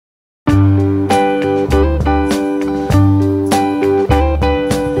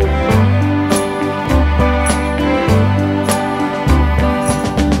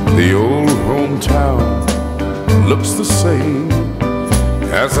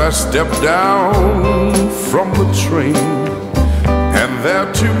I step down from the train, and there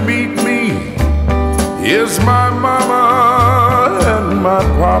to meet me is my mama and my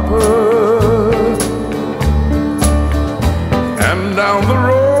papa. And down the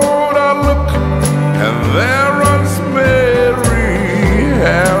road I look, and there runs Mary,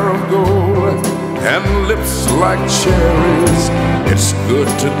 hair of gold and lips like cherries. It's good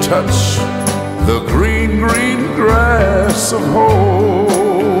to touch the green, green grass of home.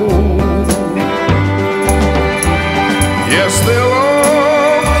 Yes, they'll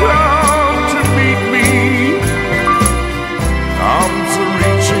all come to meet me, arms are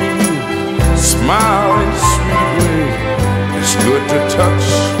reaching, smiling sweetly. It's good to touch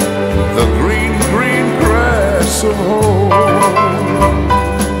the green, green grass of home.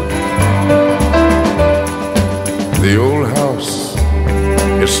 The old house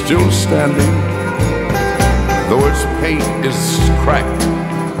is still standing, though its paint is cracked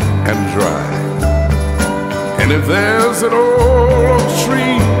and dry. And if there's an old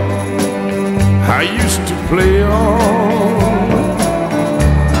tree I used to play on,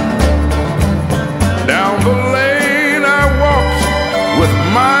 down the lane I walked with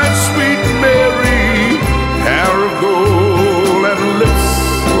my sweet Mary, hair of gold and lips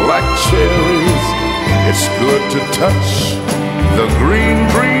like cherries. It's good to touch the green,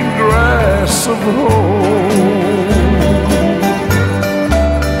 green grass of home.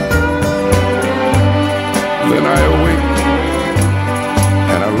 Then I awake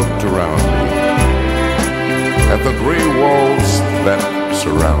and I looked around me at the gray walls that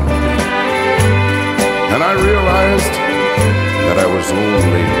surround me, and I realized that I was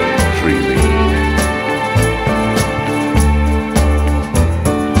only dreaming.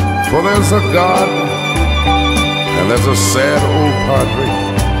 For there's a God and there's a sad old padre,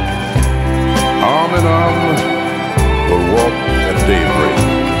 arm in arm, will walk at daybreak.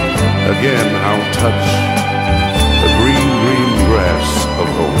 Again I'll touch the green, green grass of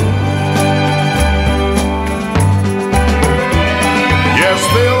home. Yes,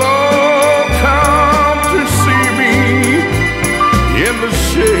 they'll all come to see me in the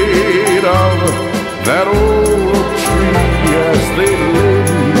shade of that old